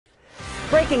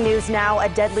Breaking news now, a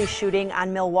deadly shooting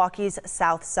on Milwaukee's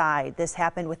south side. This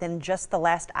happened within just the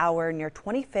last hour near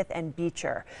 25th and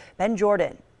Beecher. Ben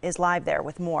Jordan is live there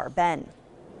with more. Ben.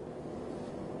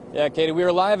 Yeah, Katie, we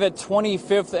are live at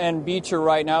 25th and Beecher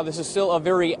right now. This is still a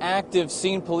very active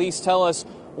scene. Police tell us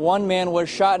one man was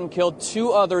shot and killed.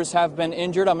 2 others have been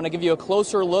injured. I'm going to give you a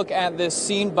closer look at this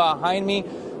scene behind me.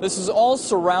 This is all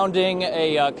surrounding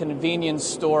a convenience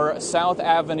store, South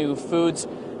Avenue Foods.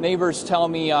 Neighbors tell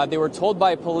me they were told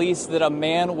by police that a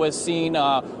man was seen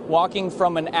walking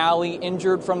from an alley,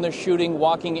 injured from the shooting,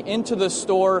 walking into the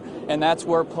store, and that's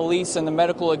where police and the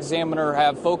medical examiner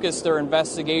have focused their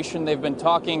investigation. They've been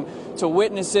talking to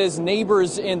witnesses,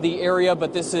 neighbors in the area,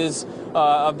 but this is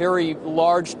a very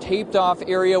large taped-off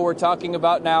area we're talking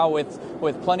about now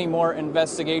with plenty more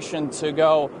investigation to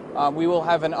go. We will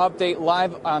have an update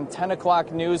live on 10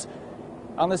 o'clock news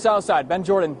on the south side. Ben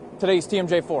Jordan, today's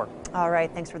TMJ4. All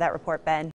right, thanks for that report, Ben.